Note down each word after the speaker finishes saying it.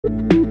In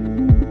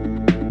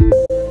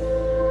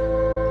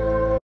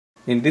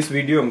this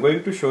video, I'm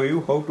going to show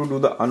you how to do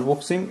the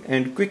unboxing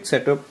and quick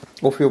setup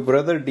of your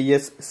brother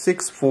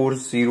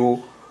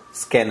DS-640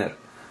 scanner.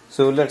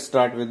 So let's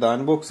start with the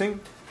unboxing.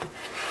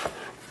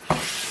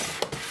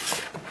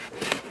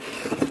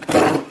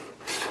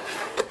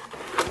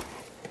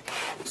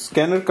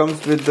 Scanner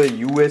comes with the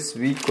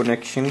USB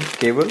connection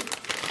cable,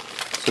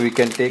 so we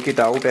can take it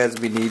out as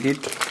we need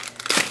it.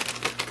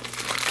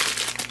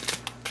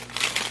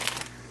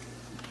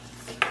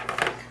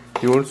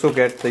 You also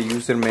get the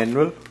user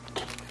manual,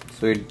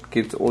 so it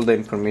gives all the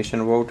information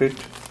about it.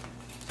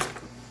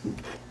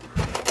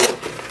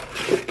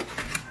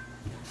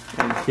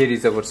 And here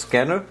is our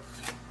scanner.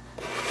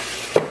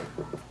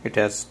 It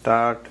has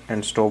start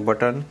and stop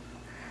button,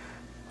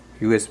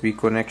 USB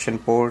connection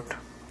port.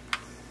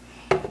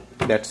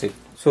 That's it.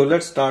 So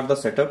let's start the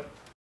setup.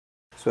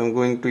 So I'm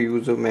going to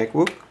use a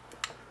MacBook.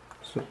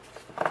 So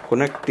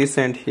connect this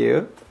end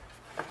here,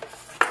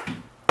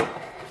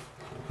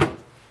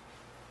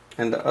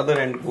 and the other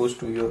end goes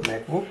to your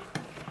MacBook.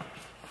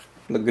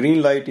 The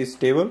green light is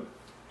stable.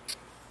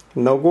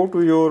 Now go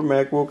to your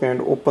MacBook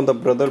and open the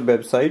brother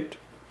website.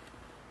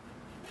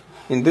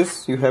 In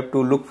this you have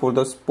to look for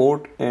the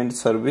support and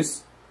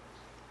service,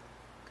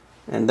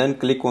 and then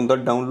click on the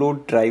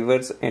download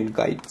drivers and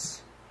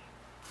guides.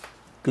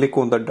 Click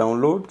on the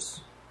downloads.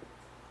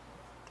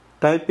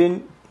 Type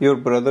in your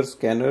brother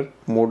scanner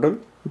model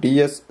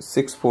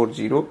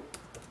DS-640.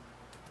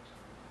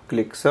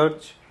 Click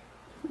search.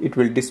 It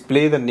will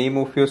display the name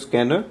of your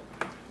scanner.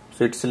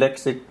 So it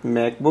selects it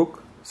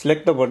MacBook.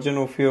 Select the version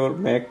of your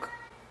Mac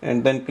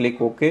and then click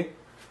OK.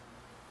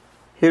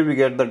 Here we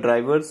get the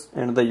drivers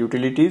and the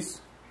utilities.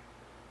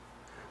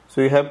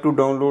 So you have to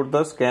download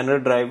the scanner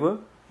driver,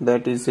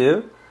 that is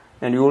here,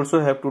 and you also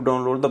have to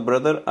download the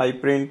brother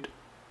iprint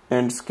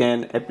and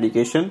scan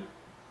application.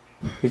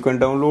 You can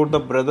download the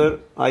brother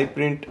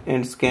iprint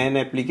and scan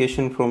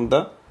application from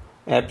the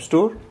App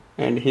Store,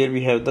 and here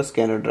we have the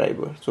scanner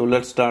driver. So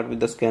let's start with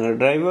the scanner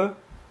driver.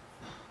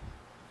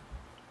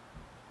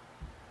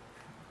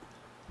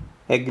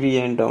 Agree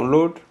and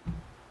download.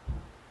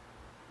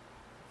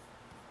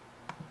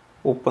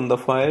 Open the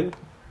file.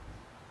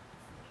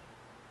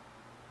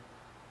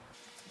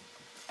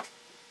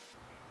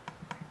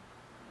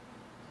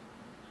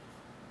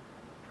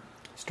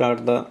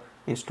 Start the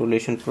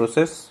installation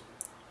process.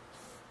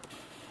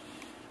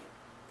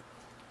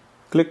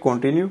 Click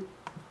continue.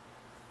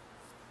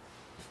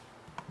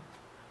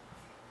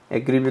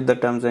 Agree with the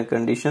terms and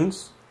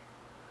conditions.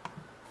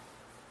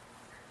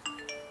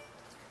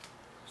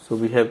 So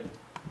we have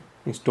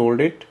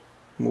installed it.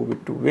 Move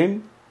it to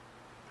Win.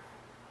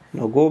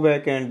 Now go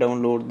back and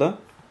download the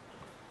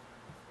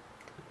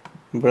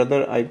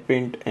brother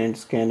iprint and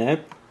scan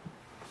app.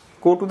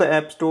 Go to the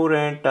App Store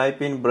and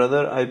type in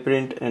brother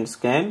iprint and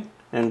scan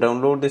and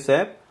download this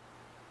app.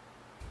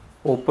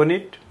 Open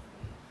it.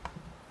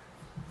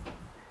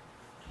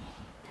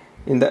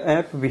 In the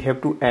app we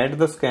have to add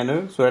the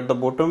scanner. So at the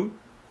bottom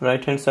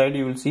right hand side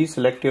you will see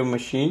select your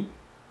machine,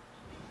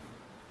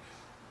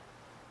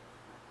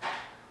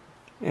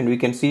 and we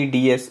can see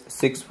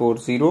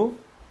DS-640.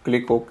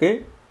 Click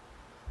OK.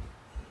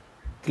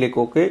 Click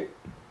OK.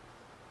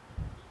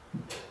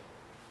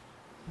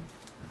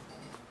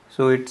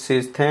 So it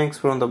says thanks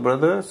from the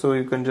brother, so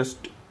you can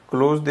just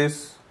close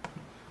this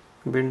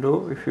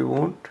window if you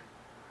want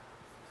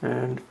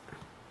and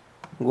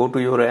go to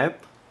your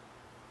app.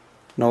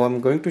 Now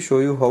I'm going to show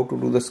you how to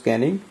do the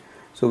scanning.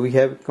 So we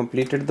have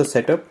completed the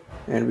setup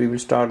and we will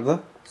start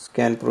the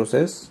scan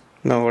process.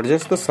 Now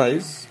adjust the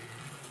size.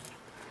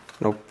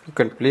 Now you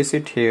can place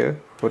it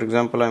here. For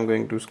example, I'm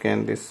going to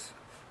scan this.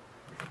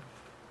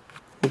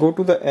 Go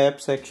to the app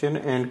section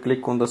and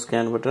click on the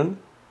scan button.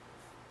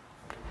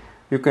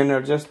 You can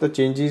adjust the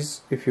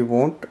changes if you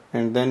want,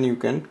 and then you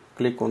can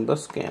click on the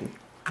scan.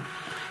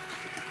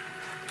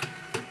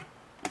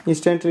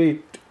 Instantly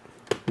it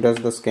does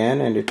the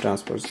scan and it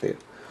transfers there.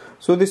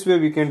 So this way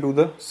we can do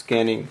the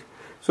scanning.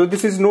 So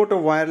this is not a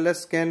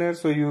wireless scanner,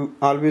 so you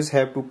always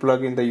have to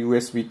plug in the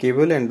USB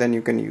cable and then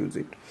you can use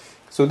it.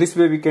 So this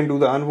way we can do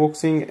the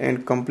unboxing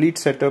and complete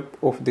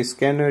setup of the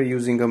scanner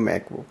using a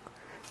MacBook.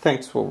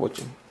 Thanks for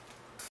watching.